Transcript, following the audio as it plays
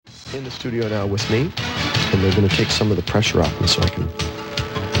in the studio now with me, and they're going to take some of the pressure off me so I can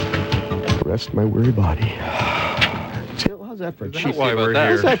rest my weary body. How's that for a cheap?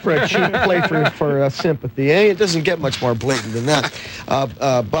 How's that for a cheap play for sympathy? Eh? It doesn't get much more blatant than that.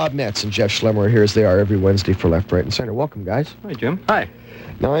 Bob Metz and Jeff Schlemmer are here as they are every Wednesday for Left, Right, and Center. Welcome, guys. Hi, Jim. Hi.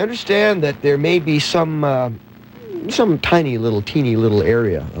 Now I understand that there may be some teeny little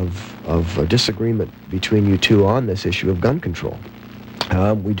area of disagreement between you two on this issue of gun control.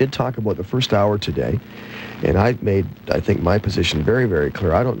 We did talk about the first hour today, and I've made, I think, my position very, very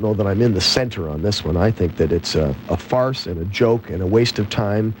clear. I don't know that I'm in the center on this one. I think that it's a farce and a joke and a waste of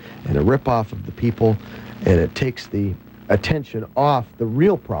time and a rip-off of the people, and it takes the attention off the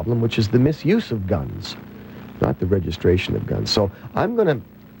real problem, which is the misuse of guns, not the registration of guns. So I'm going to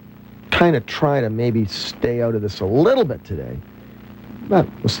kind of try to maybe stay out of this a little bit today, but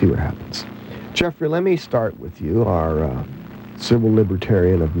we'll see what happens. Jeffrey, let me start with you, our civil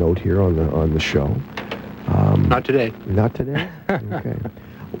libertarian of note here on the show. Not today. Not today? Okay.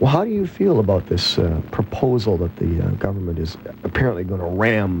 Well, how do you feel about this proposal that the government is apparently going to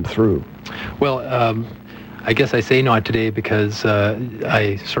ram through? Well, I guess I say not today because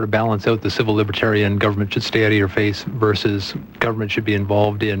I sort of balance out the civil libertarian government should stay out of your face versus government should be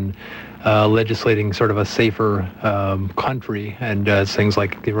involved in legislating sort of a safer country and things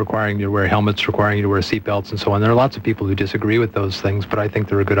like requiring you to wear helmets, requiring you to wear seatbelts, and so on. There are lots of people who disagree with those things, but I think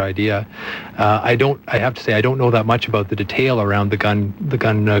they're a good idea. I have to say, I don't know that much about the detail around the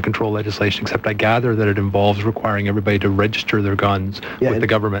gun control legislation, except I gather that it involves requiring everybody to register their guns with the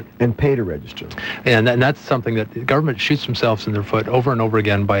government. And pay to register. And that's something that the government shoots themselves in their foot over and over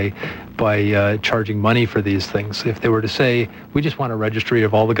again by charging money for these things. If they were to say, we just want a registry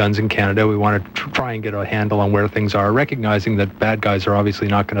of all the guns in Canada, we want to try and get a handle on where things are, recognizing that bad guys are obviously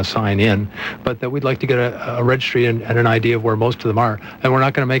not going to sign in, but that we'd like to get a registry and an idea of where most of them are, and we're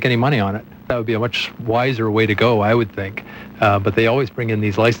not going to make any money on it. That would be a much wiser way to go, I would think. But they always bring in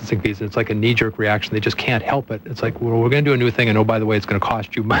these licensing fees, and it's like a knee-jerk reaction. They just can't help it. It's like, well, we're going to do a new thing, and oh, by the way, it's going to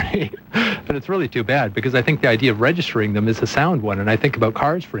cost you money. But it's really too bad, because I think the idea of registering them is a sound one. And I think about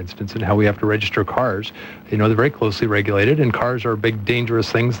cars, for instance, and how we have to register cars. You know, they're very closely regulated, and cars are big,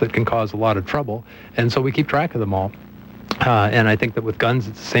 dangerous things that can cause a lot of trouble. And so we keep track of them all. And I think that with guns,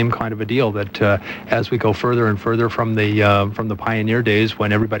 it's the same kind of a deal, that as we go further and further from the pioneer days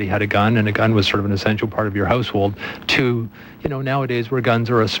when everybody had a gun and a gun was sort of an essential part of your household, to, you know, nowadays where guns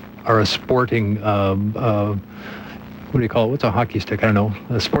are a sporting, what do you call it? What's a hockey stick? I don't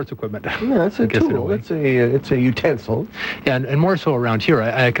know. Sports equipment. Yeah, it's a tool. It's a utensil. Yeah, and more so around here.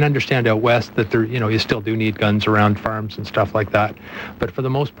 I can understand out west that there, you know, you still do need guns around farms and stuff like that. But for the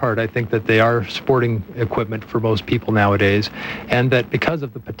most part, I think that they are sporting equipment for most people nowadays, and that because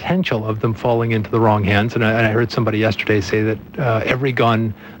of the potential of them falling into the wrong hands, and I heard somebody yesterday say that every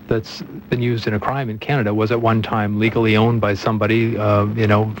gun that's been used in a crime in Canada was at one time legally owned by somebody, you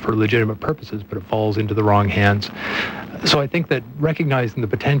know, for legitimate purposes, but it falls into the wrong hands. So I think that recognizing the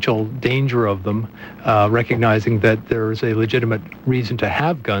potential danger of them, recognizing that there is a legitimate reason to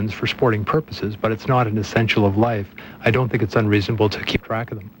have guns for sporting purposes, but it's not an essential of life, I don't think it's unreasonable to keep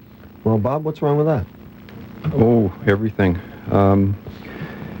track of them. Well, Bob, what's wrong with that? Oh, everything.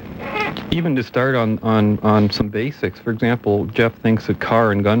 Even to start on some basics, for example, Jeff thinks that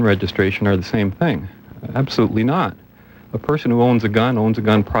car and gun registration are the same thing. Absolutely not. A person who owns a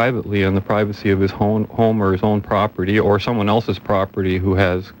gun privately in the privacy of his home or his own property, or someone else's property who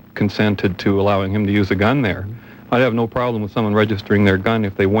has consented to allowing him to use a gun there. I'd have no problem with someone registering their gun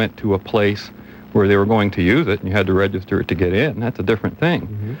if they went to a place where they were going to use it and you had to register it to get in. That's a different thing.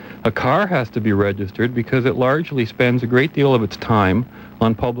 Mm-hmm. A car has to be registered because it largely spends a great deal of its time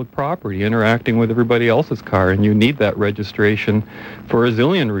on public property, interacting with everybody else's car, and you need that registration for a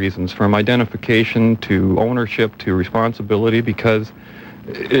zillion reasons, from identification to ownership to responsibility, because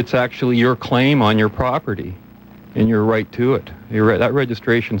it's actually your claim on your property and your right to it. That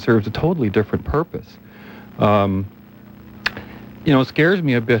registration serves a totally different purpose. You know, it scares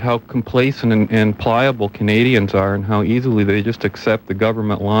me a bit how complacent and pliable Canadians are, and how easily they just accept the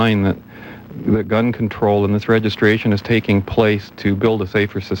government line that gun control and this registration is taking place to build a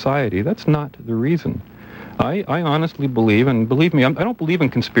safer society. That's not the reason. I honestly believe, and believe me, I don't believe in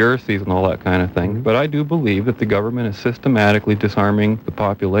conspiracies and all that kind of thing, but I do believe that the government is systematically disarming the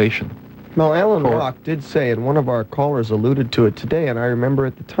population. Well, Alan Rock did say, and one of our callers alluded to it today, and I remember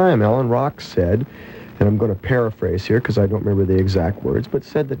at the time, Alan Rock said, and I'm going to paraphrase here because I don't remember the exact words, but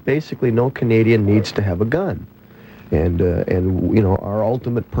said that basically no Canadian needs to have a gun. And you know, our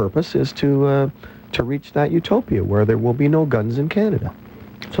ultimate purpose is to reach that utopia where there will be no guns in Canada.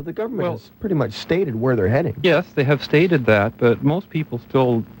 So the government has pretty much stated where they're heading. Yes, they have stated that, but most people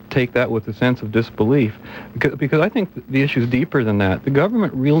still take that with a sense of disbelief, because I think the issue is deeper than that. The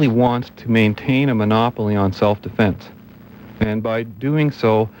government really wants to maintain a monopoly on self-defense, and by doing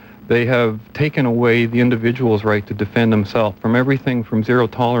so, they have taken away the individual's right to defend himself from everything from zero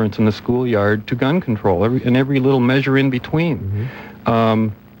tolerance in the schoolyard to gun control, and every little measure in between.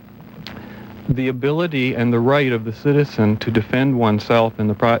 The ability and the right of the citizen to defend oneself in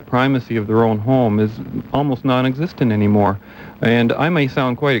the primacy of their own home is almost non-existent anymore. And I may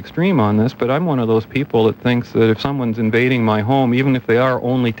sound quite extreme on this, but I'm one of those people that thinks that if someone's invading my home, even if they are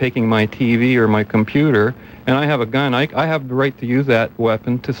only taking my TV or my computer, and I have a gun, I have the right to use that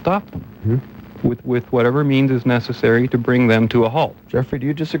weapon to stop them with whatever means is necessary to bring them to a halt. Jeffrey, do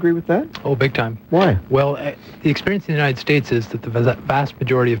you disagree with that? Oh, big time. Why? Well, the experience in the United States is that the vast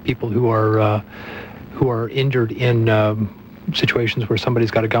majority of people who are injured in situations where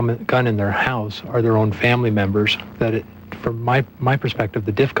somebody's got a gun in their house are their own family members. From my perspective,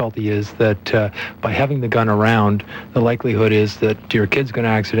 the difficulty is that by having the gun around, the likelihood is that your kid's going to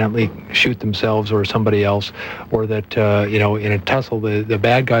accidentally shoot themselves or somebody else, or that in a tussle the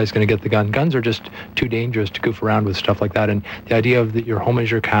bad guy's going to get the gun. Guns are just too dangerous to goof around with stuff like that. And the idea of that your home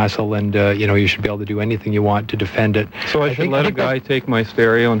is your castle, and you should be able to do anything you want to defend it. So I should let a guy take my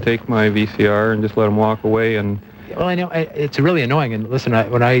stereo and take my VCR and just let him walk away and. Well, I know it's really annoying. And listen,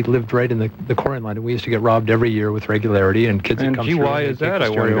 when I lived right in the quarry line, we used to get robbed every year with regularity, and kids would come through. Why is that? I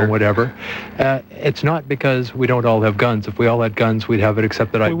wonder. And whatever. It's not because we don't all have guns. If we all had guns, we'd have it.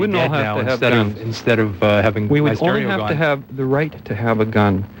 Except that I'd be dead now instead of having my stereo gone. We would only have to have the right to have a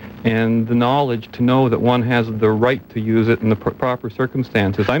gun, and the knowledge to know that one has the right to use it in the proper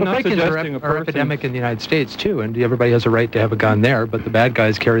circumstances. I'm not suggesting a person... are epidemic in the United States too, and everybody has a right to have a gun there, but the bad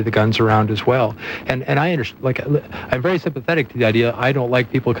guys carry the guns around as well. And I understand, like, I'm very sympathetic to the idea. I don't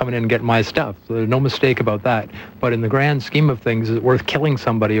like people coming in and getting my stuff, so there's no mistake about that. But in the grand scheme of things, is it worth killing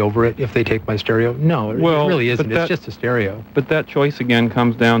somebody over it if they take my stereo? No, it really isn't. It's just a stereo. But that choice again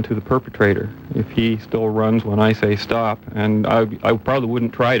comes down to the perpetrator. If he still runs when I say stop, and I probably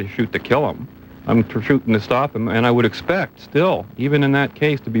wouldn't try to shoot to kill him. I'm shooting to stop him, and I would expect still, even in that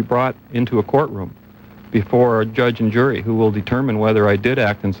case, to be brought into a courtroom before a judge and jury who will determine whether I did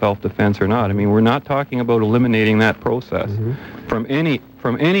act in self-defense or not. I mean, we're not talking about eliminating that process from any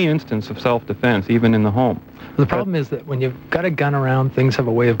instance of self-defense, even in the home. The problem is that when you've got a gun around, things have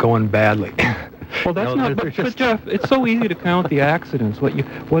a way of going badly. Well, that's but Jeff, it's so easy to count the accidents.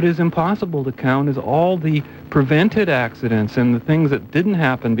 What is impossible to count is all the prevented accidents and the things that didn't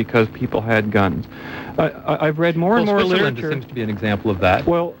happen because people had guns. I've read more and more literature. Seems to be an example of that.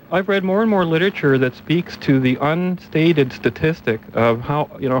 Well, I've read more and more literature that speaks to the unstated statistic of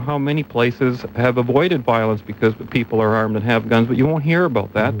how many places have avoided violence because people are armed and have guns, but you won't hear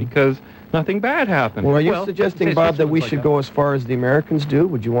about that because nothing bad happened. Well, are you suggesting, Bob, that we should go as far as the Americans do?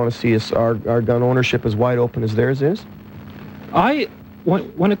 Would you want to see our gun ownership as wide open as theirs is?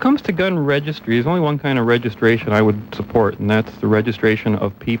 When it comes to gun registry, there's only one kind of registration I would support, and that's the registration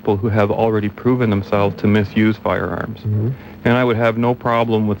of people who have already proven themselves to misuse firearms. And I would have no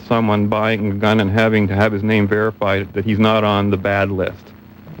problem with someone buying a gun and having to have his name verified that he's not on the bad list.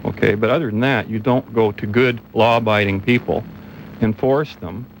 Okay, but other than that, you don't go to good law-abiding people and force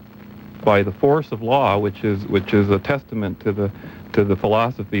them by the force of law, which is a testament to the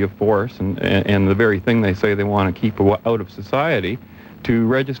philosophy of force and the very thing they say they want to keep out of society, to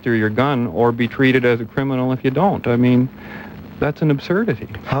register your gun or be treated as a criminal if you don't. I mean, that's an absurdity.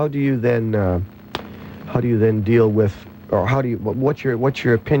 How do you then deal with, or what's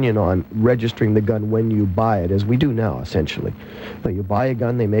your opinion on registering the gun when you buy it, as we do now, essentially? You buy a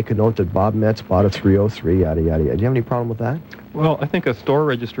gun, they make a note that Bob Metz bought a .303, yada, yada, yada. Do you have any problem with that? Well, I think a store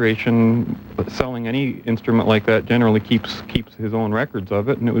registration, selling any instrument like that, generally keeps his own records of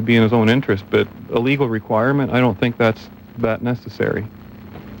it, and it would be in his own interest. But a legal requirement, I don't think that's that necessary.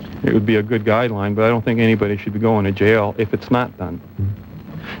 It would be a good guideline, but I don't think anybody should be going to jail if it's not done.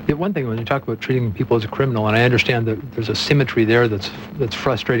 The one thing when you talk about treating people as a criminal, and I understand that there's a symmetry there that's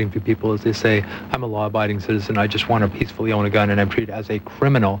frustrating to people, is they say, I'm a law-abiding citizen, I just want to peacefully own a gun, and I'm treated as a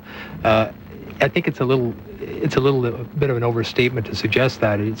criminal. I think it's a little bit of an overstatement to suggest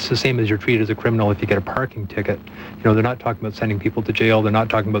that. It's the same as you're treated as a criminal if you get a parking ticket. They're not talking about sending people to jail. They're not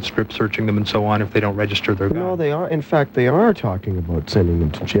talking about strip searching them and so on if they don't register their gun. No, they are. In fact, they are talking about sending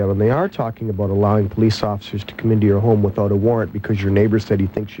them to jail, and they are talking about allowing police officers to come into your home without a warrant because your neighbor said he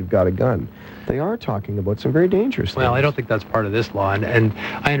thinks you've got a gun. They are talking about some very dangerous things. Well, I don't think that's part of this law, and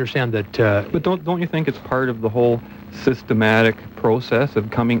I understand that... but don't you think it's part of the whole systematic process of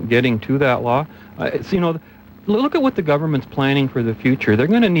getting to that law? Look at what the government's planning for the future. They're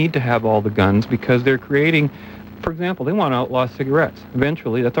going to need to have all the guns because they're creating For example, they want to outlaw cigarettes.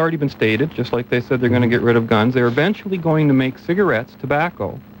 Eventually, that's already been stated, just like they said they're going to get rid of guns. They're eventually going to make cigarettes,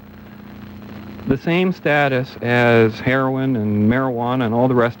 tobacco, the same status as heroin and marijuana and all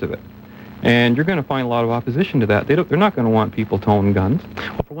the rest of it. And you're going to find a lot of opposition to that. They're not going to want people to own guns.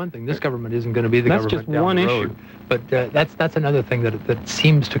 Well, for one thing, this government isn't going to be the That's government just down one the road. issue. But that's another thing that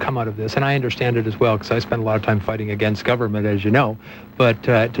seems to come out of this, and I understand it as well because I spend a lot of time fighting against government, as you know. But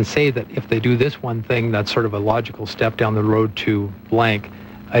to say that if they do this one thing, that's sort of a logical step down the road to blank,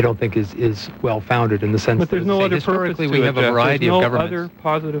 I don't think is well-founded in the sense But that there's no other historically purpose to we have it, a Jeff. variety There's of no governments. other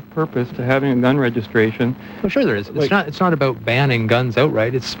positive purpose to having a gun registration. Well, sure there is. It's not about banning guns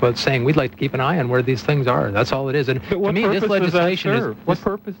outright. It's about saying we'd like to keep an eye on where these things are. That's all it is. And But to what me, purpose this legislation does that serve? What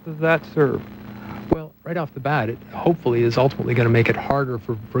purpose does that serve? Well, right off the bat, it hopefully is ultimately going to make it harder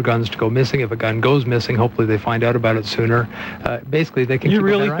for guns to go missing. If a gun goes missing, hopefully they find out about it sooner. Basically, they can. You keep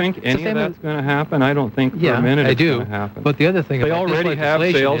really an eye. think It's the any of same that's going to happen? I don't think for a minute I it's do. going to happen. But the other thing They about this already have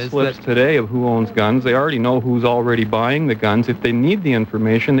legislation sales is slips that today of who owns guns. They already know who's already buying the guns. If they need the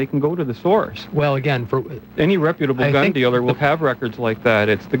information, they can go to the source. well, again, for Any reputable I gun think dealer will the- have records like that.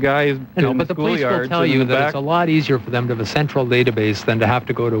 It's the guys you know, in but the the police will schoolyards tell and you in the that back. it's a lot easier for them to have a central database than to have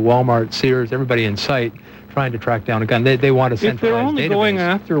to go to Walmart, Sears, everybody in sight trying to track down a gun. They want a If they're centralized only database. going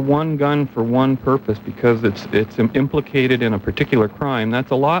after one gun for one purpose because it's implicated in a particular crime,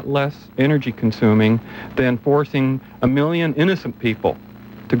 that's a lot less energy consuming than forcing a million innocent people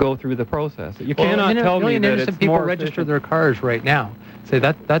to go through the process. You Well, cannot tell me million that innocent it's people more register efficient. their cars right now. Say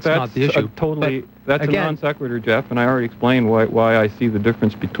that's not the issue. That's again- a non sequitur, Jeff, and I already explained why I see the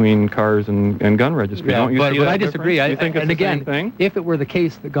difference between cars and gun registry. Yeah, Don't you but see I that disagree. difference? You think it's and the again, same thing? if it were the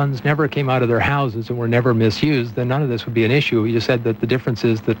case that guns never came out of their houses and were never misused, then none of this would be an issue. You said that the difference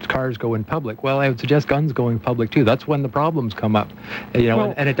is that cars go in public. Well, I would suggest guns go in public too. That's when the problems come up. You know,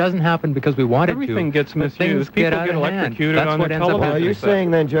 Well, and it doesn't happen because we want it to. Everything gets but things misused. People out get of hand. electrocuted That's on what their ends up television. Are you happening.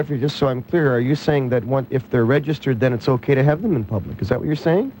 saying then, Jeffrey, just so I'm clear, are you saying that if they're registered, then it's okay to have them in public? Is that what you're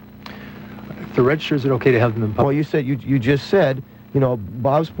saying? If the register, is it okay to have them in public? Well, you said you just said, you know,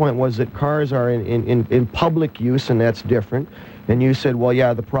 Bob's point was that cars are in public use, and that's different. And you said, well,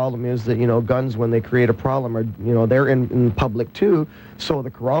 yeah, the problem is that, you know, guns, when they create a problem, are, you know, they're in public too. So the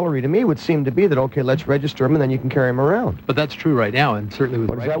corollary to me would seem to be that, okay, let's register them, and then you can carry them around. But that's true right now, and certainly with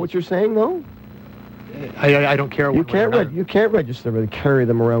But is that rifles. what you're saying, though? I don't care. You one way or another. can't register them and carry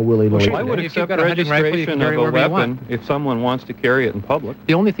them around willy-nilly. sure. I would If you've accept got a hunting rifle, you can registration carry of a wherever you want. weapon if someone wants to carry it in public.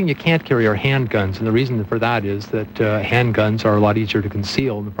 The only thing you can't carry are handguns, and the reason for that is that handguns are a lot easier to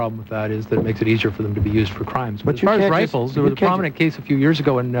conceal, and the problem with that is that it makes it easier for them to be used for crimes. But As you far as can't just- rifles, there you was a can't prominent case a few years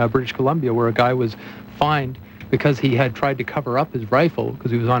ago in British Columbia where a guy was fined because he had tried to cover up his rifle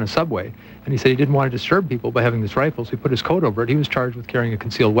because he was on a subway, and he said he didn't want to disturb people by having this rifle, so he put his coat over it. He was charged with carrying a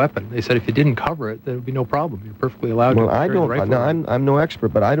concealed weapon. They said if you didn't cover it, there would be no problem. You're perfectly allowed Well, to I carry the don't. rifle. No, I'm no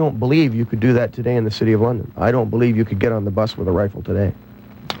expert, but I don't believe you could do that today in the city of London. I don't believe you could get on the bus with a rifle today.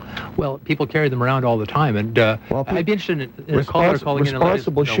 Well, people carry them around all the time, and Well, I'd be interested in a caller calling in and letting us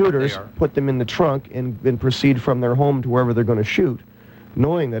responsible know what they shooters are. put them in the trunk and proceed from their home to wherever they're going to shoot,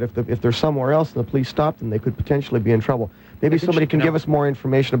 knowing that if they're somewhere else and the police stop them, they could potentially be in trouble. Maybe I think somebody you can know. give us more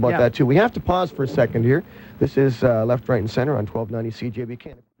information about Yeah. that too. We have to pause for a second here. This is Left, Right, and Center on 1290 CJB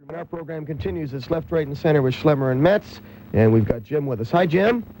Canada. And our program continues. It's Left, Right, and Center with Schlemmer and Metz, and we've got Jim with us. Hi,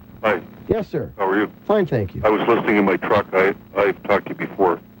 Jim. Hi, Yes, sir. how are you? Fine, thank you. I was listening in my truck. I've talked to you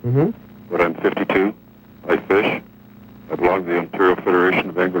before, Mm-hmm. but I'm 52. I fish. I belong to the Ontario Federation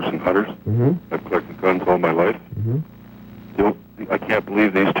of Anglers and Hunters. Mm-hmm. I've collected guns all my life. Mm-hmm. I can't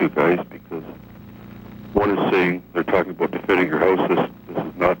believe these two guys because one is saying they're talking about defending your house. This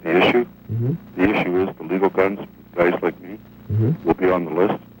is not the issue. Mm-hmm. The issue is the legal guns, guys like me, Mm-hmm. will be on the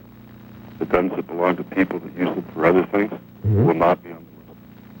list. The guns that belong to people that use them for other things Mhm. will not be on the list.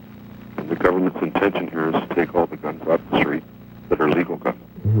 And the government's intention here is to take all the guns off the street that are legal guns.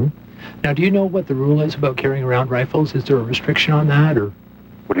 Mm-hmm. Now, do you know what the rule is about carrying around rifles? Is there a restriction on that, or?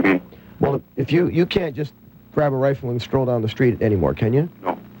 What do you mean? Well, if you can't just grab a rifle and stroll down the street anymore, can you?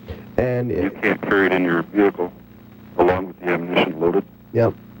 No. And You can't carry it in your vehicle along with the ammunition loaded.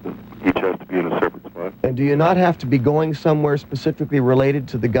 yeah. Each has to be in a separate spot. And do you not have to be going somewhere specifically related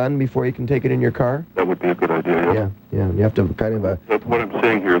to the gun before you can take it in your car? That would be a good idea, Yeah, yeah. You have to kind of That's what I'm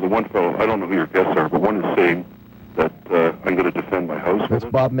saying here. The one fellow, I don't know who your guests are, but one is saying that I'm going to defend my house That's with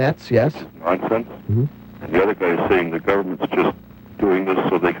it. Bob Metz, yes. Which is nonsense. Mhm. And the other guy is saying the government's just doing this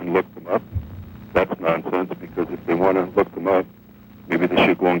so they can look them up. That's nonsense, because if they want to look them up, maybe they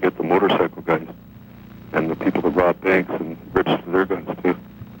should go and get the motorcycle guys and the people that rob banks and register their guns too.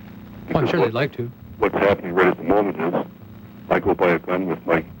 Well, I'm Because sure what- they'd like to. What's happening right at the moment is I go buy a gun with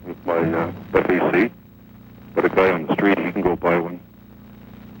my FAC, but But a guy on the street, he can go buy one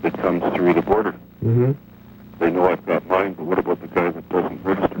that comes through the border. Mm-hmm. They know I've got mine, but what about the guy that doesn't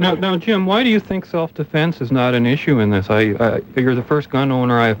register? Now, Jim, why do you think self-defense is not an issue in this? You're the first gun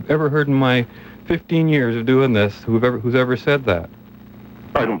owner I've ever heard in my 15 years of doing this who's ever said that.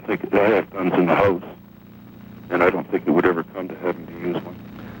 I don't think I have guns in the house, and I don't think it would ever come to having to use one.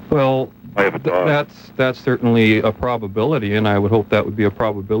 Well, I have a dog. that's certainly a probability, and I would hope that would be a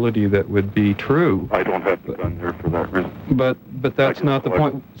probability that would be true. I don't have the gun there for that reason. But that's not the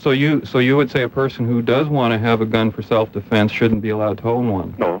point. So you would say a person who does want to have a gun for self-defense shouldn't be allowed to own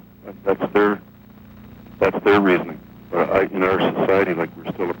one? No, that's their reasoning. But in our society, like,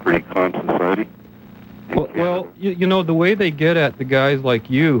 we're still a pretty calm society. Well, you know, the way they get at the guys like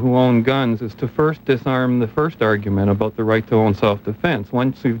you who own guns is to first disarm the first argument about the right to own self-defense.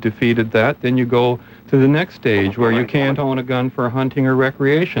 Once you've defeated that, then you go to the next stage where you can't own a gun for hunting or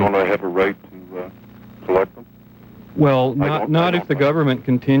recreation. Don't I have a right to collect them? Well, not if the government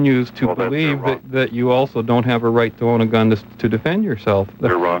continues to believe that you also don't have a right to own a gun to defend yourself.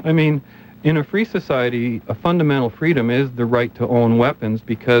 They're wrong. I mean, in a free society, a fundamental freedom is the right to own weapons,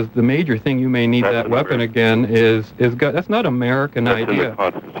 because the major thing you may need that weapon again is gun. That's not American idea. In the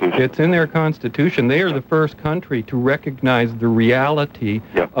Constitution. It's in their Constitution. They are the first country to recognize the reality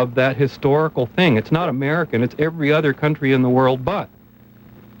of that historical thing. It's not American. It's every other country in the world but.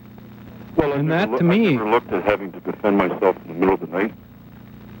 Well, and that, to me, I've never looked at having to defend myself in the middle of the night.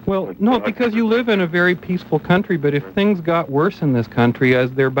 Well, no, because you live in a very peaceful country, but if things got worse in this country,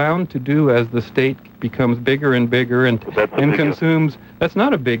 as they're bound to do as the state becomes bigger and bigger and consumes... That's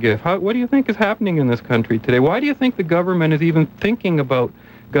not a big if. What do you think is happening in this country today? Why do you think the government is even thinking about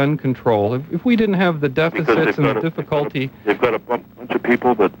gun control? If we didn't have the deficits and the difficulty... They've got a bunch of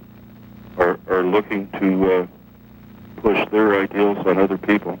people that are looking to push their ideals on other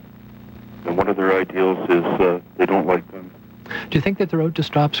people. And one of their ideals is they don't like guns. Do you think that they're out to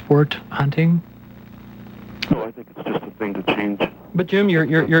stop sport hunting? No, I think it's just a thing to change. But Jim,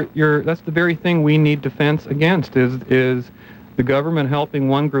 that's the very thing we need defense against, is the government helping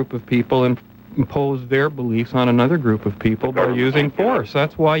one group of people and impose their beliefs on another group of people by using force.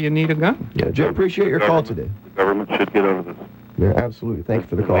 That's why you need a gun. Yeah, Jim, appreciate your call today. The government should get out of this. Yeah, absolutely. Thanks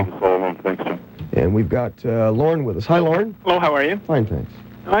for the call. Make us all alone. Thanks, Jim. And we've got Lauren with us. Hi, Lauren. Hello, how are you? Fine, thanks.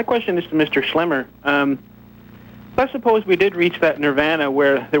 My question is to Mr. Schlemmer. Let's suppose we did reach that nirvana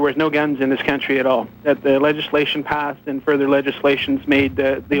where there was no guns in this country at all, that the legislation passed and further legislations made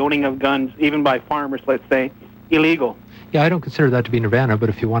the owning of guns, even by farmers, let's say, illegal. Yeah, I don't consider that to be nirvana, but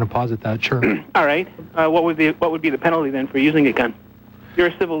if you want to posit that, sure. All right. What would be the penalty then for using a gun? You're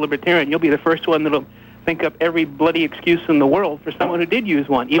a civil libertarian. You'll be the first one that'll think up every bloody excuse in the world for someone who did use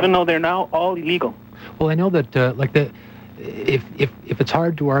one, even though they're now all illegal. Well, I know that, if it's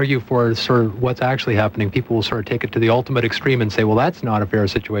hard to argue for sort of what's actually happening, people will sort of take it to the ultimate extreme and say, well, that's not a fair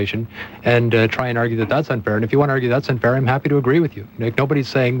situation, and try and argue that that's unfair. And if you want to argue that's unfair, I'm happy to agree with you. Like, nobody's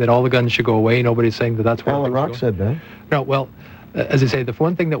saying that all the guns should go away. Nobody's saying that that's where Alan Rock said that. No, well, as I say, the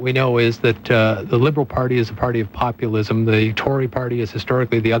one thing that we know is that the Liberal Party is a party of populism. The Tory Party is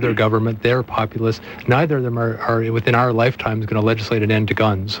historically the other government. They're populist. Neither of them are within our lifetimes going to legislate an end to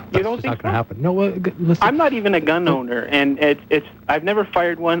guns. That's you don't just think not going to happen. No, listen. I'm not even a gun owner, and I've never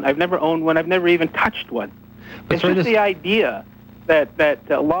fired one. I've never owned one. I've never even touched one. It's just the idea that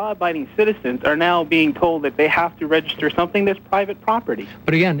law-abiding citizens are now being told that they have to register something that's private property.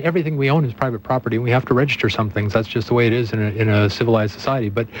 But again, everything we own is private property, and we have to register some things. That's just the way it is in a civilized society.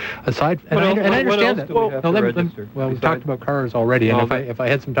 But aside, and I understand that. Well, we talked about cars already, and if I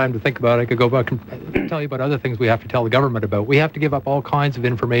had some time to think about it, I could go back and tell you about other things we have to tell the government about. We have to give up all kinds of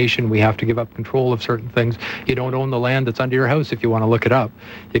information. We have to give up control of certain things. You don't own the land that's under your house if you want to look it up.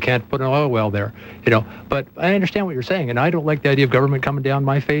 You can't put an oil well there, But I understand what you're saying, and I don't like the idea of government coming down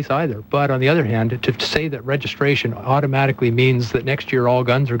my face either. But on the other hand, to say that registration automatically means that next year all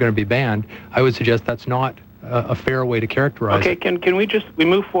guns are going to be banned, I would suggest that's not a fair way to characterize it. Okay, can we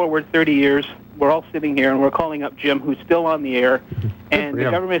move forward 30 years? We're all sitting here and we're calling up Jim, who's still on the air, and the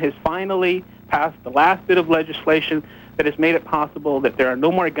government has finally passed the last bit of legislation that has made it possible that there are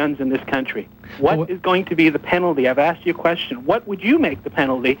no more guns in this country. What is going to be the penalty? I've asked you a question. What would you make the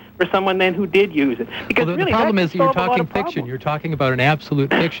penalty for someone then who did use it? Because the problem is that you're talking fiction. You're talking about an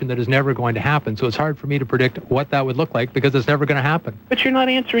absolute fiction that is never going to happen. So it's hard for me to predict what that would look like because it's never going to happen. But you're not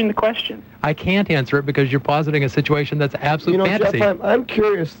answering the question. I can't answer it because you're positing a situation that's absolute fantasy. Jeff, I'm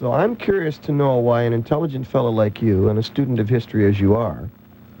curious, though. I'm curious to know why an intelligent fellow like you and a student of history as you are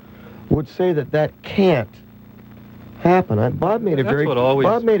would say that can't happen. Bob made a very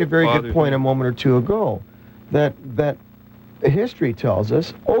good point a moment or two ago, that history tells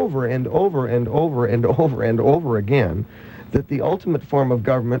us over and over and over and over and over again that the ultimate form of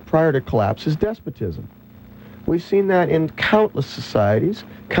government prior to collapse is despotism. We've seen that in countless societies,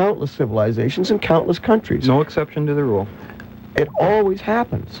 countless civilizations, and countless countries. No exception to the rule. It always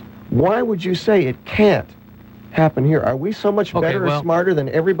happens. Why would you say it can't happen here? Are we so much better or smarter than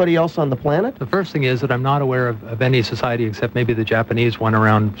everybody else on the planet? The first thing is that I'm not aware of any society except maybe the Japanese one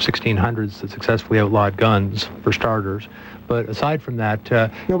around 1600s that successfully outlawed guns, for starters. But aside from that...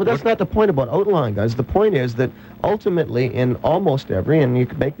 no, but that's not the point about outlawing guns. The point is that ultimately in almost every, and you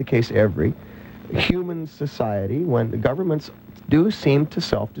can make the case every, human society, when the governments do seem to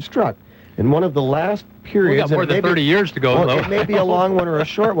self-destruct. In one of the last periods... We've got more than 30 years to go, though. It may be a long one or a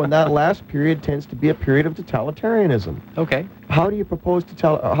short one. That last period tends to be a period of totalitarianism. Okay. How do you oppose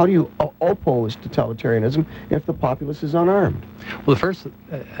totalitarianism if the populace is unarmed? Well,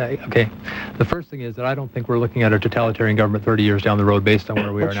 the first thing is that I don't think we're looking at a totalitarian government 30 years down the road based on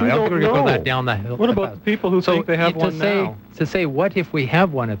where we are now. I don't think we're going to go that down that hill. What about the people who think they have one now? To say, what if we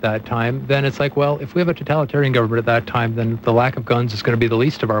have one at that time, then it's like, well, if we have a totalitarian government at that time, then the lack of guns is going to be the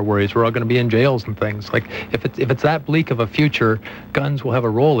least of our worries. We're all going to be in jails and things. Like, if it's that bleak of a future, guns will have a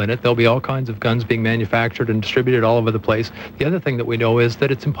role in it. There'll be all kinds of guns being manufactured and distributed all over the place. The other thing that we know is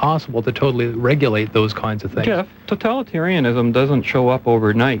that it's impossible to totally regulate those kinds of things. Jeff, totalitarianism doesn't show up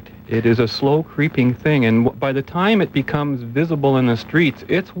overnight. It is a slow creeping thing, and by the time it becomes visible in the streets,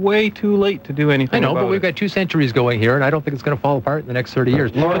 it's way too late to do anything about it. I know, but we've got 2 centuries going here, and I don't think it's going to fall apart in the next 30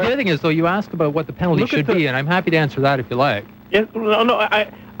 years. But the other thing is, though, you asked about what the penalty should be, and I'm happy to answer that if you like. Yes,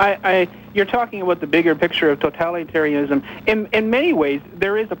 you're talking about the bigger picture of totalitarianism. In many ways,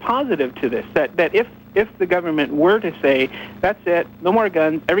 there is a positive to this, that if the government were to say, that's it, no more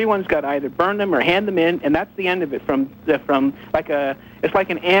guns, everyone's got to either burn them or hand them in, and that's the end of it. It's like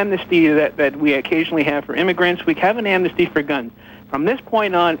an amnesty that we occasionally have for immigrants. We have an amnesty for guns. From this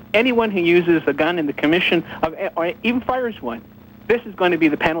point on, anyone who uses a gun in the commission of, or even fires one, this is going to be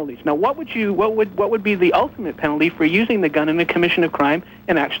the penalties. Now, what would be the ultimate penalty for using the gun in the commission of crime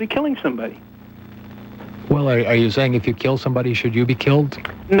and actually killing somebody? Well, are you saying if you kill somebody, should you be killed?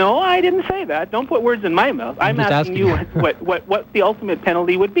 No, I didn't say that. Don't put words in my mouth. I'm asking you what the ultimate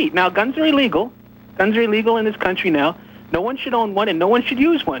penalty would be. Now, guns are illegal. Guns are illegal in this country now. No one should own one, and no one should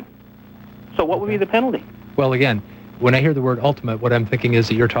use one. So what would be the penalty? Well, again, when I hear the word ultimate, what I'm thinking is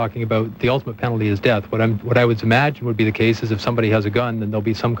that you're talking about the ultimate penalty is death. What I would imagine would be the case is if somebody has a gun, then there'll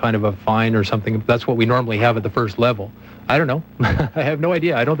be some kind of a fine or something. That's what we normally have at the first level. I don't know. I have no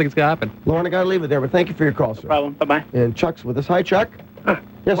idea. I don't think it's going to happen. Lauren, I got to leave it there, but thank you for your call, sir. No problem. Bye-bye. And Chuck's with us. Hi, Chuck.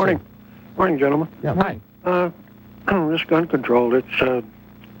 Yes, morning. sir. Morning, gentlemen. Yeah, hi. This gun control, it's,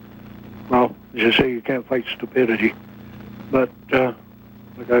 well, as you say, you can't fight stupidity. But,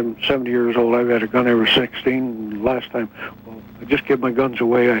 like I'm 70 years old, I've had a gun ever 16. Last time, well, I just gave my guns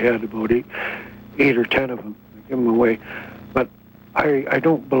away. I had about eight or 10 of them. I gave them away. But I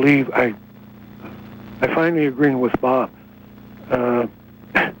don't believe, I finally agreeing with Bob,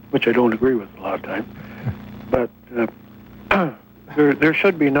 which I don't agree with a lot of times. But there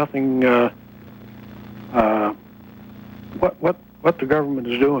should be nothing, what the government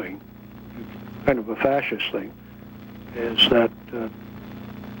is doing, kind of a fascist thing, is that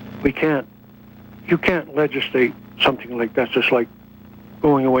you can't legislate something like that, just like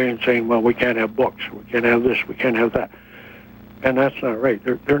going away and saying, well, we can't have books, we can't have this, we can't have that. And that's not right.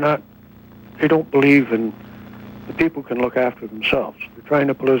 They don't believe in the people can look after themselves. They're trying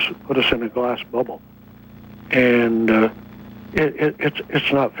to put us in a glass bubble. And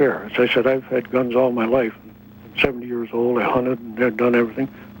it's not fair. As I said, I've had guns all my life. I'm 70 years old, I hunted and I've done everything.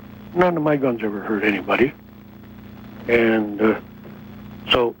 None of my guns ever hurt anybody. And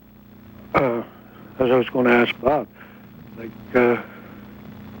so, as I was going to ask Bob, like,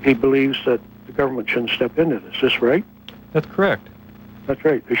 he believes that the government shouldn't step into this. Is this right? That's correct. That's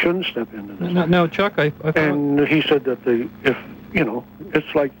right. They shouldn't step into this. No, Chuck, I and he said that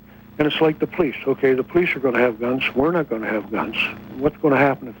it's like the police. Okay, the police are going to have guns. We're not going to have guns. What's going to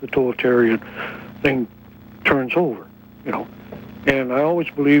happen if the totalitarian thing turns over? And I always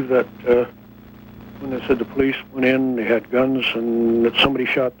believe that when they said the police went in, they had guns, and that somebody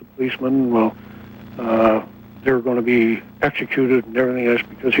shot the policeman, well, they were going to be executed and everything else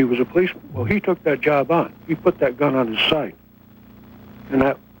because he was a policeman. Well, he took that job on. He put that gun on his side. And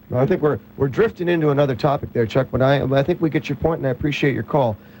that... Well, I think we're drifting into another topic there, Chuck, but I think we get your point, and I appreciate your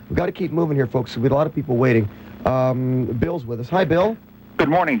call. We've got to keep moving here, folks. We've got a lot of people waiting. Bill's with us. Hi, Bill. Good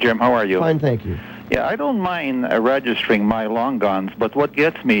morning, Jim. How are you? Fine, thank you. Yeah, I don't mind registering my long guns, but what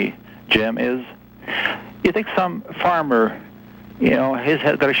gets me, Jim, is you think some farmer, he's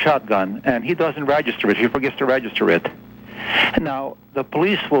got a shotgun, and he doesn't register it. He forgets to register it. Now, the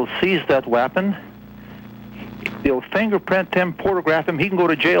police will seize that weapon. They'll fingerprint him, photograph him. He can go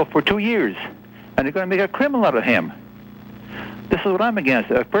to jail for 2 years. And they're going to make a criminal out of him. This is what I'm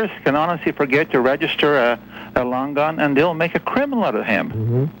against. A person can honestly forget to register a long gun, and they'll make a criminal out of him.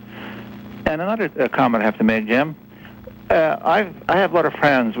 Mm-hmm. And another comment I have to make, Jim. I have a lot of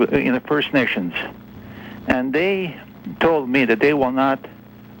friends in the First Nations, and they told me that they will not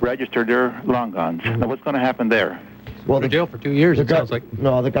register their long guns. Mm-hmm. Now, what's going to happen there? Well, Go to jail for 2 years, it sounds like.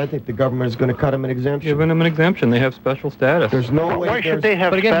 No, I think the government is going to cut them an exemption. Giving them an exemption. They have special status. There's no way. Why should they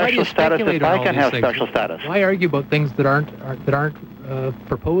have But again, why do you special status speculate if on I all can these have things? special status? Why argue about things that aren't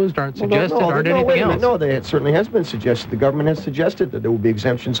proposed, aren't suggested, aren't wait a anything minute. else? No, it certainly has been suggested. The government has suggested that there will be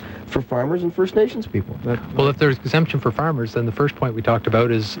exemptions for farmers and First Nations people. Well, if there's exemption for farmers, then the first point we talked about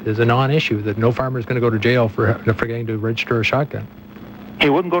is a non-issue, that no farmer is going to go to jail for forgetting to register a shotgun.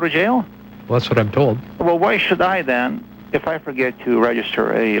 He wouldn't go to jail? Well, that's what I'm told. Well, why should I then, if I forget to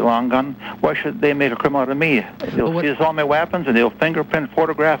register a long gun, why should they make a criminal out of me? They'll seize all my weapons, and they'll fingerprint,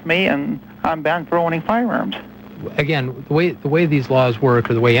 photograph me, and I'm banned for owning firearms. Again, the way these laws work,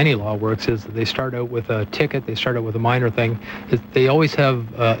 or the way any law works, is that they start out with a ticket. They start out with a minor thing. They always have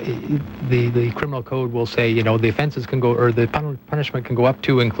the criminal code will say, you know, the offenses can go, or the punishment can go up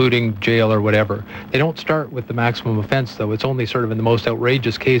to, including jail or whatever. They don't start with the maximum offense, though. It's only sort of in the most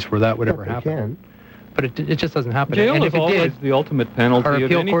outrageous case where that would ever happen. Can. But it just doesn't happen. Jail and is if it always did, the ultimate penalty our of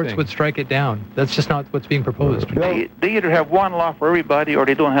appeal anything. courts would strike it down. That's just not what's being proposed. They either have one law for everybody, or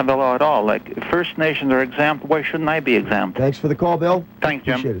they don't have the law at all. Like, First Nations are exempt. Why shouldn't I be exempt? Thanks for the call, Bill. Thanks,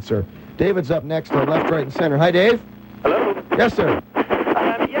 Jim. Appreciate it, sir. David's up next on Left, Right, and Center. Hi, Dave. Hello? Yes, sir.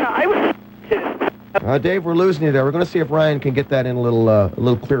 I was... Dave, we're losing you there. We're going to see if Ryan can get that in a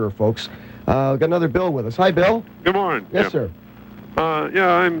little clearer, folks. We've got another Bill with us. Hi, Bill. Good morning. Yes, sir.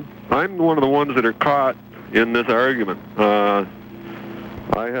 I'm one of the ones that are caught in this argument. I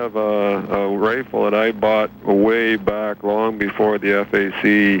have a rifle that I bought way back, long before the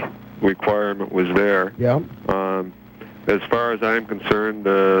FAC requirement was there. Yeah. As far as I'm concerned,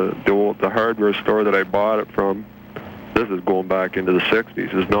 the hardware store that I bought it from, this is going back into the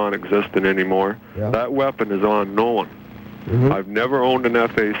 60s, is non-existent anymore. Yeah. That weapon is unknown. Mm-hmm. I've never owned an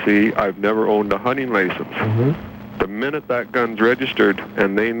FAC. I've never owned a hunting license. Mm-hmm. The minute that gun's registered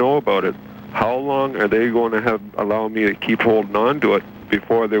and they know about it, how long are they going to allow me to keep holding on to it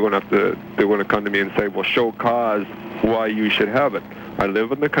before they're going to come to me and say, well, show cause why you should have it? I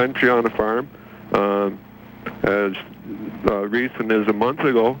live in the country on a farm. As recent as a month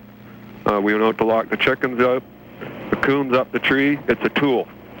ago, we went out to lock the chickens up. The coon's up the tree. It's a tool.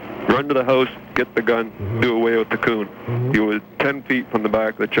 Run to the house, get the gun, do away with the coon. He was 10 feet from the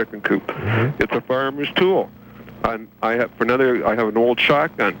back of the chicken coop. It's a farmer's tool. And I have an old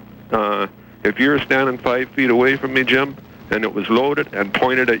shotgun. If you're standing 5 feet away from me, Jim, and it was loaded and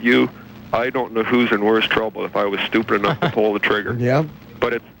pointed at you, I don't know who's in worse trouble if I was stupid enough to pull the trigger. Yeah.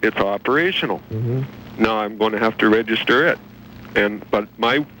 But it's operational. Now I'm going to have to register it. But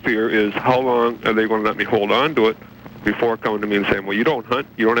my fear is, how long are they going to let me hold on to it before coming to me and saying, well, you don't hunt,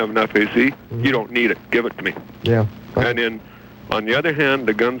 you don't have an FAC, you don't need it, give it to me. Yeah. And then, on the other hand,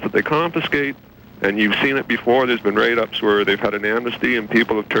 the guns that they confiscate, and you've seen it before, there's been write-ups where they've had an amnesty and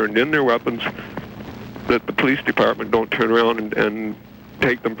people have turned in their weapons, that the police department don't turn around and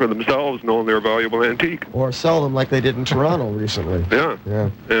take them for themselves, knowing they're a valuable antique. Or sell them like they did in Toronto recently. Yeah. Yeah.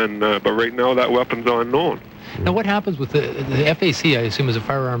 And but right now that weapon's unknown. Now, what happens with the FAC, I assume, is a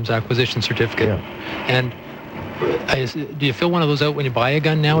firearms acquisition certificate. Yeah. And do you fill one of those out when you buy a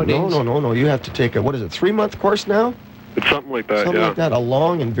gun nowadays? No. You have to take a 3-month course now? It's something like that, Something yeah. like that, a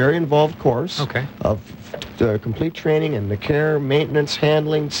long and very involved course of complete training and the care, maintenance,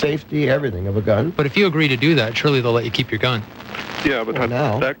 handling, safety, everything of a gun. But if you agree to do that, surely they'll let you keep your gun. Yeah, but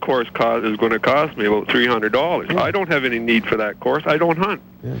now. that course is going to cost me about $300. Yeah. I don't have any need for that course. I don't hunt.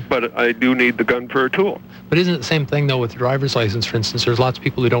 Yeah. But I do need the gun for a tool. But isn't it the same thing, though, with the driver's license, for instance? There's lots of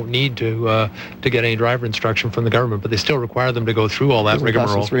people who don't need to get any driver instruction from the government, but they still require them to go through all that rigmarole.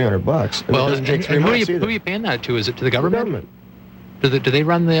 It doesn't cost $300. Well, it doesn't take 3 and months who either. are you paying that to? Is it to the government? The government. Do they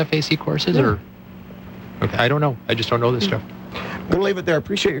run the FAC courses? Yeah. Or? Okay, I don't know. I just don't know this stuff. I'm going to leave it there.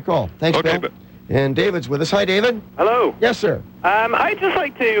 Appreciate your call. Thanks, Okay, Bill. And David's with us. Hi, David. Hello. Yes, sir. I'd just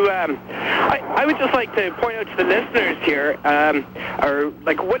like to, I would just like to point out to the listeners here,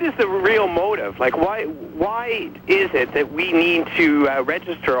 what is the real motive? Like, why is it that we need to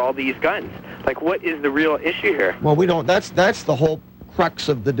register all these guns? Like, what is the real issue here? Well, we don't. That's the whole crux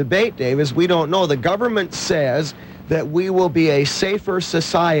of the debate, Dave, is we don't know. The government says that we will be a safer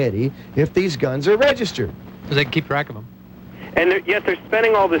society if these guns are registered. Because they can keep track of them. And yet they're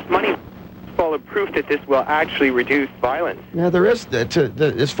spending all this money solid proof that this will actually reduce violence. Yeah, there is.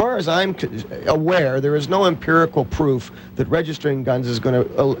 As far as I'm aware, there is no empirical proof that registering guns is going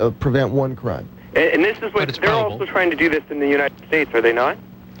to prevent one crime. And this is what they're also trying to do this in the United States, are they not?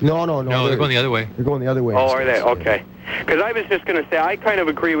 No. No, they're going the other way. They're going the other way. Oh, are they? Okay. Because I was just going to say, I kind of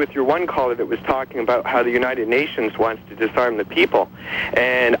agree with your one caller that was talking about how the United Nations wants to disarm the people.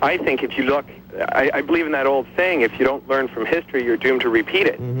 And I think if you look, I believe in that old saying, if you don't learn from history, you're doomed to repeat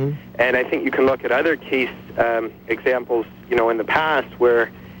it. Mm-hmm. And I think you can look at other case examples, in the past where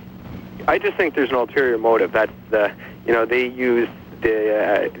I just think there's an ulterior motive. That's they use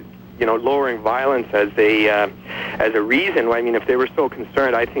the... lowering violence as a reason. I mean, if they were so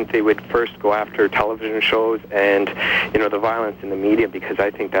concerned, I think they would first go after television shows and, the violence in the media, because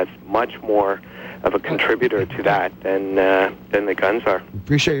I think that's much more of a contributor to that than the guns are.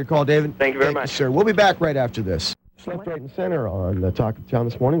 Appreciate your call, David. Thank you very much, sir. We'll be back right after this. Left, right, and center on Talk of the Town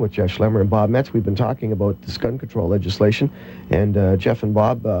this morning with Jeff Schlemmer and Bob Metz. We've been talking about this gun control legislation, and Jeff and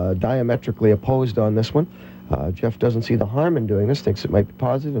Bob diametrically opposed on this one. Jeff doesn't see the harm in doing this, thinks it might be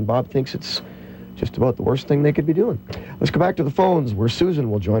positive, and Bob thinks it's just about the worst thing they could be doing. Let's go back to the phones where Susan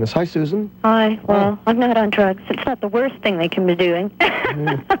will join us. Hi, Susan. Hi. Well, I'm not on drugs. It's not the worst thing they can be doing.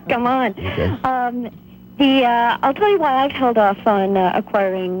 Come on. Okay. I'll tell you why I've held off on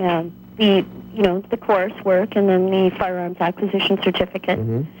acquiring the coursework and then the firearms acquisition certificate.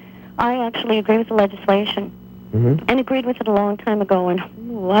 Mm-hmm. I actually agree with the legislation, and agreed with it a long time ago. And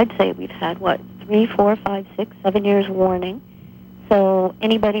I'd say we've had 3, 4, 5, 6, 7 years warning. So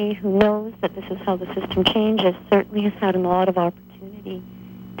anybody who knows that this is how the system changes certainly has had a lot of opportunity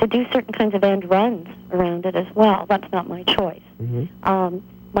to do certain kinds of end runs around it as well. That's not my choice. Mm-hmm.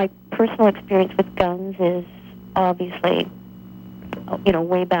 My personal experience with guns is obviously,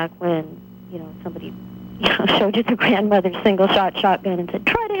 way back when, somebody showed you the grandmother's single-shot shotgun and said,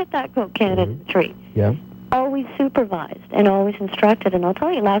 try to hit that Coke can in the tree. Yeah. Always supervised and always instructed. And I'll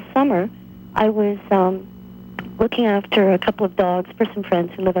tell you, last summer, I was looking after a couple of dogs for some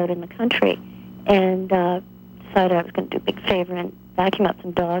friends who live out in the country, and decided I was going to do a big favor and vacuum up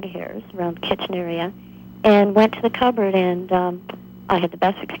some dog hairs around the kitchen area, and went to the cupboard, and I had the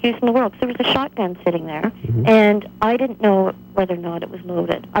best excuse in the world, because there was a shotgun sitting there, and I didn't know whether or not it was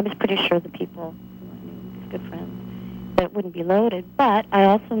loaded. I was pretty sure the people who I knew, these good friends, that it wouldn't be loaded, but I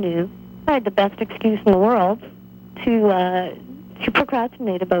also knew I had the best excuse in the world to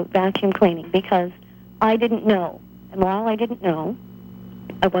procrastinate about vacuum cleaning, because I didn't know. And while I didn't know,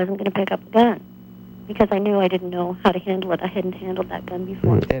 I wasn't going to pick up the gun, because I knew I didn't know how to handle it. I hadn't handled that gun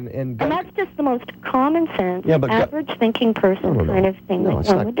before. And that's just the most common sense, average thinking person kind of thing that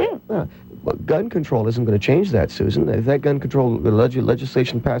one would do. But gun control isn't going to change that, Susan. If that gun control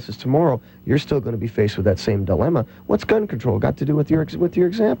legislation passes tomorrow, you're still going to be faced with that same dilemma. What's gun control got to do with your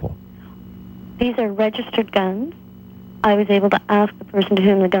example? These are registered guns. I was able to ask the person to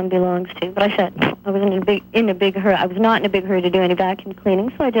whom the gun belongs to, but I said I was in a big hurry. I was not in a big hurry to do any vacuum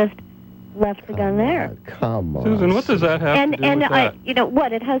cleaning, so I just left the gun there. Come on, Susan. What does that have to do with that?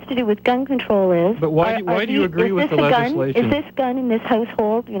 What it has to do with gun control is. But why do you agree with the legislation? Is this gun in this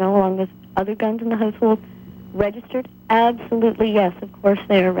household, along with other guns in the household, registered? Absolutely, yes. Of course,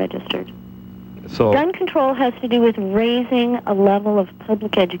 they are registered. So gun control has to do with raising a level of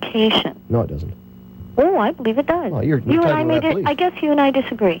public education. No, it doesn't. Oh, I believe it does. Well, you and I made it. I guess you and I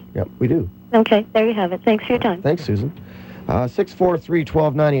disagree. Yep, we do. Okay, there you have it. Thanks for your time. Thanks, Susan.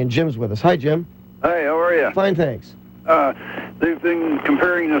 643-1290, and Jim's with us. Hi, Jim. Hi, how are you? Fine, thanks. They've been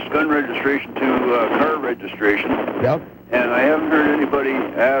comparing this gun registration to car registration. Yep. And I haven't heard anybody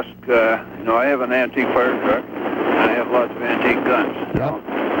ask, I have an antique fire truck, and I have lots of antique guns. Yep.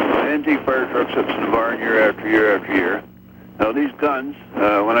 My antique fire truck sits in the barn year after year after year. Now, these guns,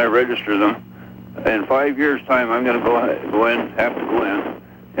 when I register them, in 5 years' time, I'm going to have to go in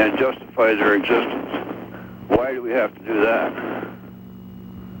and justify their existence. Why do we have to do that?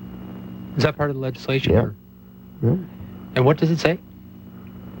 Is that part of the legislation? Yeah. Yeah. And what does it say?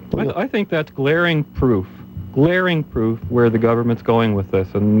 I think that's glaring proof where the government's going with this.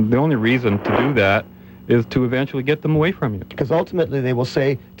 And the only reason to do that is to eventually get them away from you. Because ultimately they will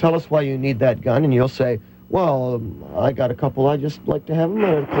say, tell us why you need that gun, and you'll say, well, I got a couple, I just like to have them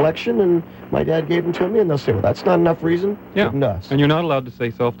in a collection, and my dad gave them to me, and they'll say, well, that's not enough reason. Yeah, give them to us. And you're not allowed to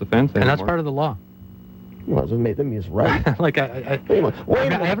say self-defense anymore. And that's part of the law. Well, it doesn't make them as right.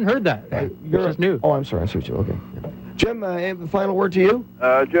 I haven't heard that. This is new. Oh, I'm sorry. I see what you. Okay. Yeah. Jim, the final word to you.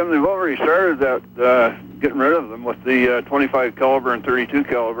 Jim, they've already started that getting rid of them with the 25 caliber and 32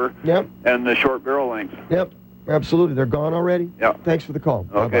 caliber. Yep. And the short barrel lengths. Yep. Absolutely. They're gone already. Yeah. Thanks for the call.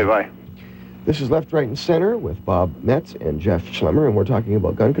 Okay. Bye. This is Left, Right, and Center with Bob Metz and Jeff Schlemmer, and we're talking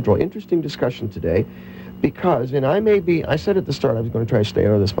about gun control. Interesting discussion today because, and I said at the start I was going to try to stay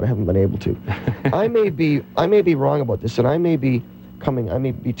out of this, but I haven't been able to. I may be wrong about this, and I may be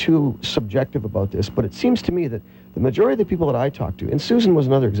too subjective about this, but it seems to me that the majority of the people that I talk to, and Susan was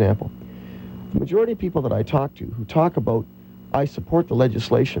another example, the majority of people that I talk to who talk about, I support the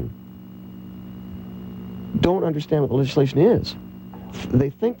legislation, don't understand what the legislation is. They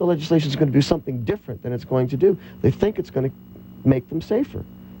think the legislation is going to do something different than it's going to do. They think it's going to make them safer.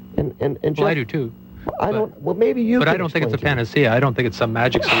 And Jeff, well, I do too. Well, maybe you. But I don't think it's a panacea. I don't think it's some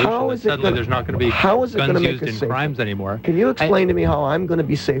magic solution that suddenly there's not going to be guns used in crimes anymore. Can you explain to me how I'm going to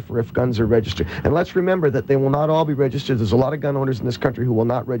be safer if guns are registered? And let's remember that they will not all be registered. There's a lot of gun owners in this country who will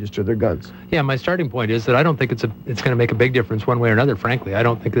not register their guns. Yeah, my starting point is that I don't think it's going to make a big difference one way or another, frankly. I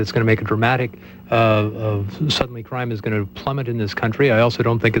don't think it's going to make a dramatic, suddenly crime is going to plummet in this country. I also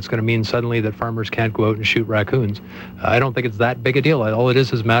don't think it's going to mean suddenly that farmers can't go out and shoot raccoons. I don't think it's that big a deal. All it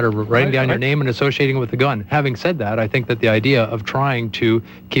is a matter of writing down your name and associating it with the gun. Having said that, I think that the idea of trying to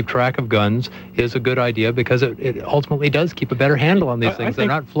keep track of guns is a good idea because it ultimately does keep a better handle on these things. They're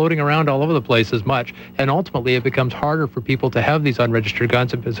not floating around all over the place as much, and ultimately it becomes harder for people to have these unregistered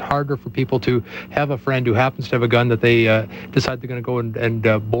guns. It's harder for people to have a friend who happens to have a gun that they decide they're going to go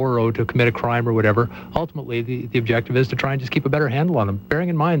and borrow to commit a crime or whatever. Ultimately, the objective is to try and just keep a better handle on them, bearing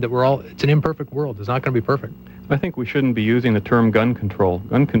in mind that it's an imperfect world. It's not going to be perfect. I think we shouldn't be using the term gun control.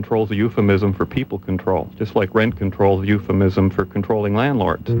 Gun control is a euphemism for people control, just like rent control is a euphemism for controlling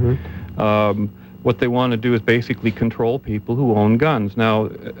landlords. Mm-hmm. What they want to do is basically control people who own guns. Now,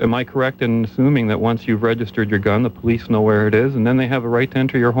 am I correct in assuming that once you've registered your gun, the police know where it is, and then they have a right to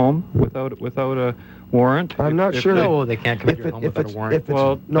enter your home without a warrant? I'm not sure. No, they can't come into your home without a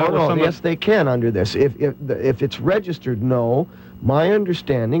warrant. Yes, they can under this. If it's registered, no. My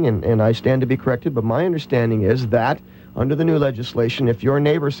understanding, and I stand to be corrected, but my understanding is that under the new legislation, if your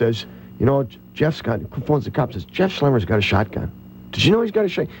neighbor says, phones the cop, says, Jeff Schlemmer's got a shotgun. Did you know he's got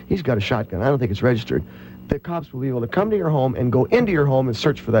a shotgun? I don't think it's registered. The cops will be able to come to your home and go into your home and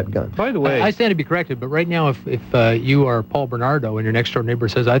search for that gun. By the way, I stand to be corrected, but right now, if you are Paul Bernardo and your next door neighbor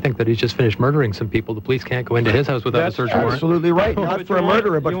says, I think that he's just finished murdering some people, the police can't go into his house without a search warrant. Absolutely right. Not for a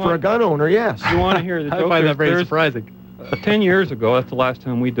murderer, but for a gun owner, yes. You want to hear the joke? I find that very surprising. 10 years ago, that's the last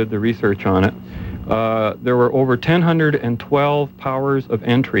time we did the research on it, there were over 1,012 powers of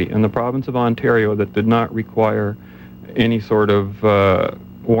entry in the province of Ontario that did not require any sort of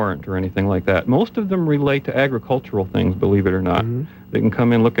warrant or anything like that. Most of them relate to agricultural things, believe it or not. Mm-hmm. They can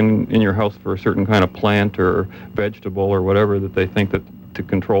come in looking in your house for a certain kind of plant or vegetable or whatever that they think that to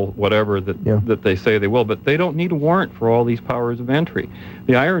control whatever that they say they will, but they don't need a warrant for all these powers of entry.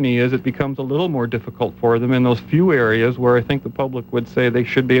 The irony is it becomes a little more difficult for them in those few areas where I think the public would say they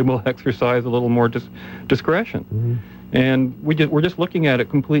should be able to exercise a little more discretion. Mm-hmm. And we're just looking at it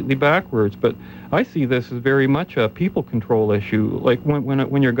completely backwards. But I see this as very much a people control issue. Like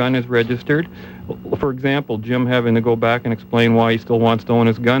when your gun is registered, for example, Jim having to go back and explain why he still wants to own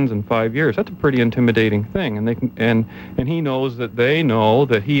his guns in 5 years. That's a pretty intimidating thing. And they can, and he knows that they know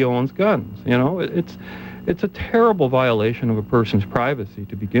that he owns guns. You know, it's a terrible violation of a person's privacy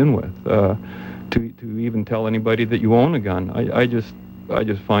to begin with. To even tell anybody that you own a gun. I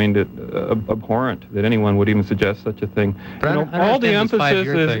just find it abhorrent that anyone would even suggest such a thing. All the emphasis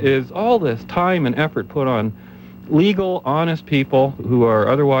is all this time and effort put on legal, honest people who are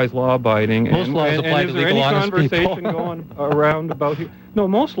otherwise law-abiding. Most laws apply to legal, honest people. Is there any conversation going around about here? No,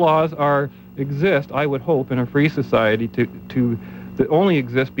 most laws exist, I would hope, in a free society that only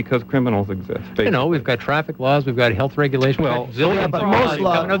exist because criminals exist. Basically. You know, we've got traffic laws, we've got health regulations, but most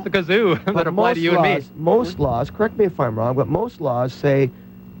laws coming out the kazoo that apply to you and me. Most laws, correct me if I'm wrong, but most laws say,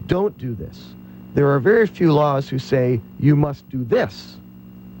 don't do this. There are very few laws who say, you must do this.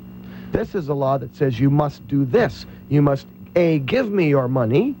 This is a law that says you must do this. You must, A, give me your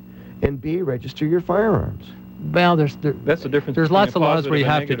money, and B, register your firearms. Well, that's the difference. There's lots of laws where you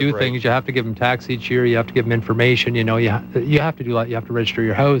have to do things. You have to give them tax each year. You have to give them information. You know, you have to do. You have to register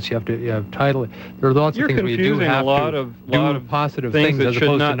your house. You have title. There are lots of things where you do have to do positive things as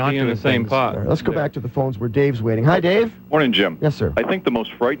opposed to not doing the same pot. Right, let's go back to the phones where Dave's waiting. Hi, Dave. Morning, Jim. Yes, sir. I think the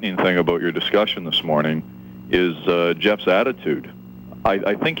most frightening thing about your discussion this morning is Jeff's attitude.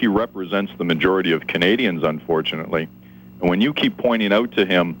 I think he represents the majority of Canadians, unfortunately. And when you keep pointing out to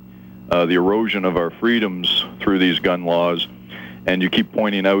him the erosion of our freedoms through these gun laws, and you keep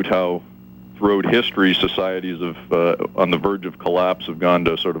pointing out how throughout history societies on the verge of collapse have gone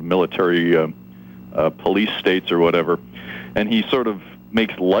to sort of military police states or whatever, and he sort of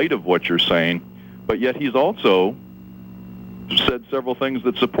makes light of what you're saying, but yet he's also said several things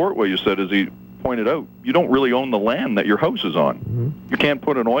that support what you said, as he pointed out. You don't really own the land that your house is on. Mm-hmm. You can't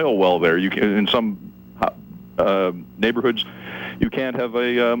put an oil well there. You can, in some neighborhoods, you can't have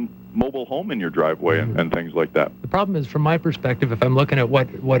a mobile home in your driveway and things like that. The problem is, from my perspective, if I'm looking at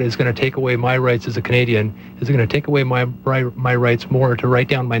what is going to take away my rights as a Canadian, is it going to take away my rights more to write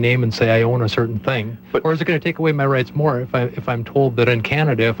down my name and say I own a certain thing, or is it going to take away my rights more if I'm told that in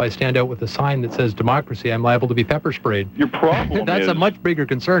Canada, if I stand out with a sign that says democracy, I'm liable to be pepper sprayed? Your problem that's a much bigger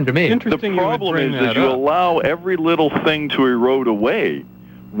concern to me. The problem is that you allow every little thing to erode away.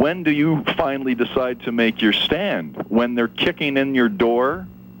 When do you finally decide to make your stand? When they're kicking in your door?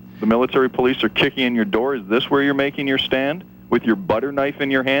 The military police are kicking in your door. Is this where you're making your stand? With your butter knife in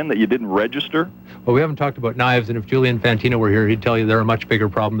your hand that you didn't register? Well, we haven't talked about knives, and if Julian Fantino were here, he'd tell you they're a much bigger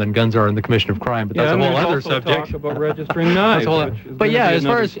problem than guns are in the commission of crime. But that's a whole other subject. Talk about registering knives. But yeah, as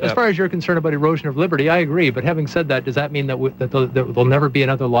far as you're concerned about erosion of liberty, I agree. But having said that, does that mean that there'll never be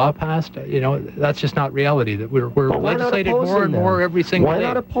another law passed? You know, that's just not reality. That we're legislated more and more every single day. Why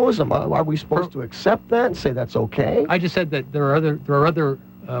not oppose them? Are we supposed to accept that and say that's okay? I just said that there are other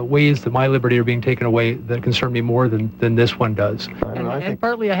ways that my liberty are being taken away that concern me more than this one does. And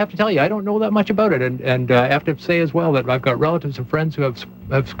partly, I have to tell you, I don't know that much about it, and I have to say as well that I've got relatives and friends who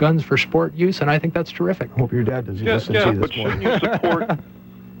have guns for sport use, and I think that's terrific. Hope your dad doesn't listen to you this morning. Shouldn't you support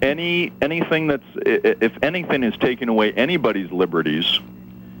anything that's, if anything is taking away anybody's liberties?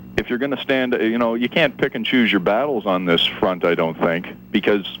 If you're going to stand, you can't pick and choose your battles on this front, I don't think,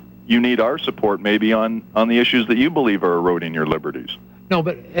 because you need our support maybe on the issues that you believe are eroding your liberties. No,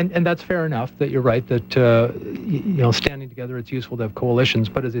 but and that's fair enough that you're right that standing together, it's useful to have coalitions.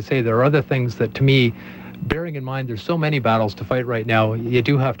 But as I say, there are other things that, to me, bearing in mind there's so many battles to fight right now, you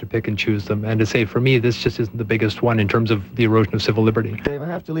do have to pick and choose them. And to say, for me, this just isn't the biggest one in terms of the erosion of civil liberty. Dave, I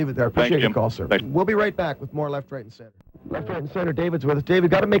have to leave it there. Appreciate your call, sir. We'll be right back with more Left, Right, and Center. Left, Right, and Center. David's with us.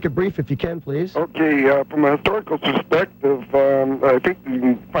 David, got to make it brief if you can, please. Okay, from a historical perspective, I think you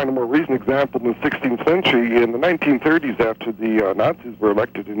can find a more recent example in the 16th century. In the 1930s, after the Nazis were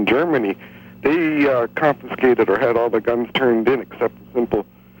elected in Germany, they confiscated or had all the guns turned in except the simple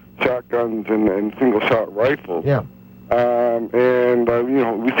shotguns and single-shot rifles. Yeah.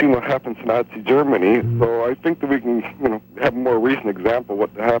 We've seen what happens to Nazi Germany, so I think that we can, have a more recent example of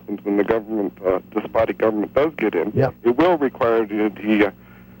what happens when the government, despotic government does get in. Yeah. It will require the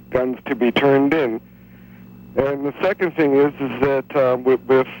guns to be turned in. And the second thing is that with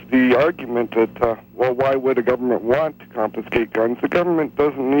the argument that, why would a government want to confiscate guns? The government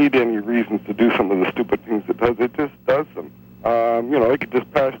doesn't need any reasons to do some of the stupid things it does. It just does them. It could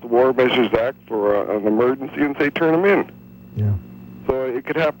just pass the War Measures Act for an emergency and say turn them in. Yeah. So it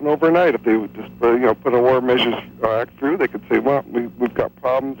could happen overnight if they would just, put a War Measures Act through. They could say, well, we've got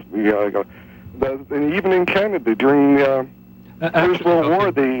problems. And even in Canada during the First World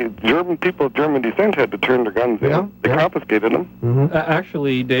War, the German people of German descent had to turn their guns in. They confiscated them. Mm-hmm.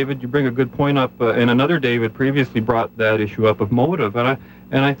 Actually, David, you bring a good point up, and another David previously brought that issue up of motive, and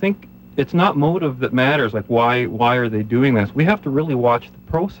I think it's not motive that matters, like why are they doing this? We have to really watch the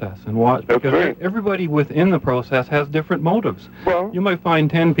process and watch, because everybody within the process has different motives. Well, you might find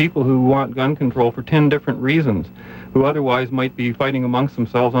 10 people who want gun control for 10 different reasons, who otherwise might be fighting amongst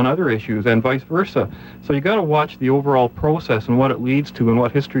themselves on other issues, and vice versa. So you got to watch the overall process and what it leads to, and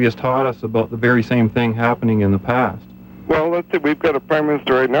what history has taught us about the very same thing happening in the past. Well, let's say we've got a prime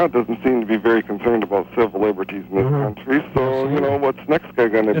minister right now who doesn't seem to be very concerned about civil liberties in this country. So, what's next guy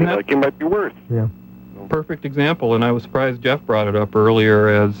going to be like? He might be worse. Yeah. Perfect example, and I was surprised Jeff brought it up earlier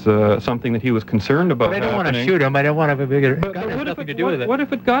as something that he was concerned about. But I don't want to shoot him. I don't want to have a bigger. Nothing to do with it. What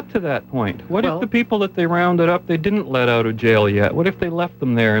if it got to that point? What if the people that they rounded up they didn't let out of jail yet? What if they left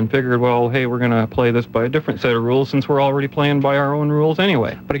them there and figured, well, hey, we're going to play this by a different set of rules since we're already playing by our own rules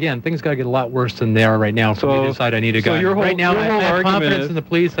anyway? But again, things got to get a lot worse than they are right now. So we decide I need a gun. Right now, I have confidence in the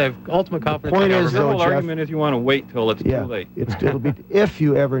police. I have ultimate confidence. The point is, the whole argument is you want to wait till it's too late. It'll be if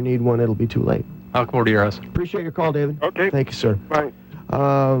you ever need one, it'll be too late. I'll come over to your house. Appreciate your call, David. Okay. Thank you, sir. Bye.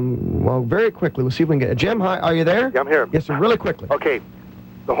 Well, very quickly, we'll see if we can get... Jim, hi, are you there? Yeah, I'm here. Yes, sir, really quickly. Okay.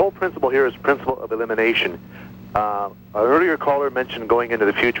 The whole principle here is principle of elimination. An earlier caller mentioned going into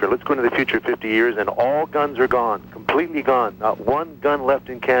the future. Let's go into the future 50 years, and all guns are gone, completely gone. Not one gun left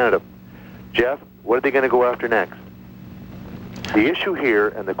in Canada. Jeff, what are they going to go after next? The issue here,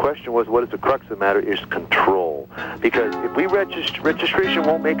 and the question was, what is the crux of the matter, is control. Because if we registration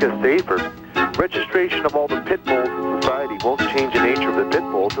won't make us safer, registration of all the pit bulls in society won't change the nature of the pit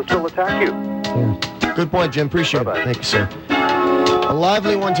bulls. They'll still attack you. Yeah. Good point, Jim. Appreciate it. Thank you, sir. A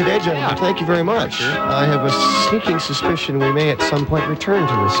lively one today, gentlemen. Yeah. Thank you very much. I have a sneaking suspicion we may at some point return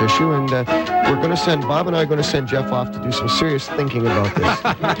to this issue, and we're going to send, Bob and I are going to send Jeff off to do some serious thinking about this.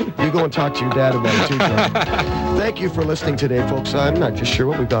 You go and talk to your dad about it too, John. Thank you for listening today, folks. I'm not just sure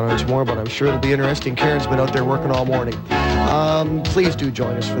what we've got on tomorrow, but I'm sure it'll be interesting. Karen's been out there working all morning. Please do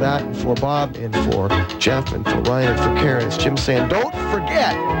join us for that, and for Bob, and for Jeff, and for Ryan, and for Karen. It's Jim saying, don't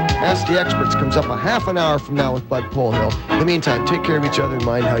forget, Ask the Experts comes up a half an hour from now with Bud Polhill. In the meantime, take care of each other and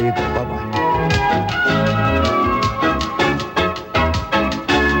mind how you go. Bye-bye.